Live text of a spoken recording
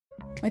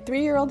My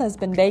 3-year-old has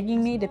been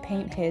begging me to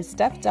paint his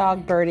stuffed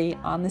dog Birdy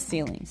on the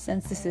ceiling.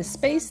 Since this is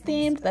space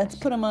themed, let's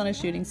put him on a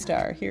shooting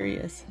star. Here he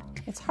is.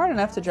 It's hard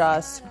enough to draw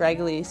a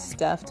scraggly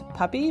stuffed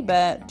puppy,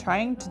 but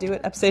trying to do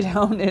it upside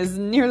down is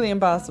nearly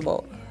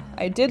impossible.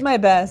 I did my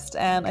best,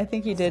 and I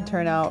think he did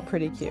turn out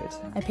pretty cute.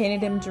 I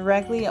painted him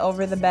directly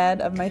over the bed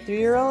of my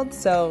 3-year-old,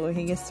 so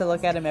he gets to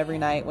look at him every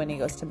night when he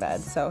goes to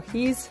bed, so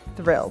he's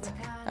thrilled.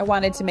 I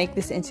wanted to make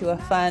this into a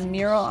fun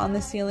mural on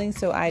the ceiling,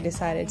 so I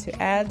decided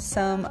to add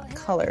some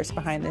colors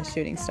behind this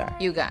shooting star.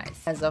 You guys,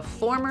 as a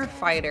former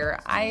fighter,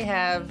 I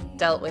have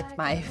dealt with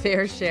my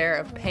fair share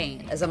of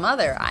pain. As a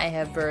mother, I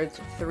have birthed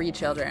 3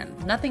 children.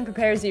 Nothing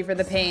prepares you for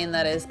the pain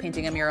that is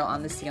painting a mural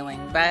on the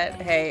ceiling, but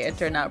hey, it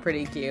turned out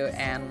pretty cute,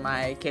 and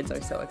my kids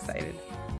are so excited.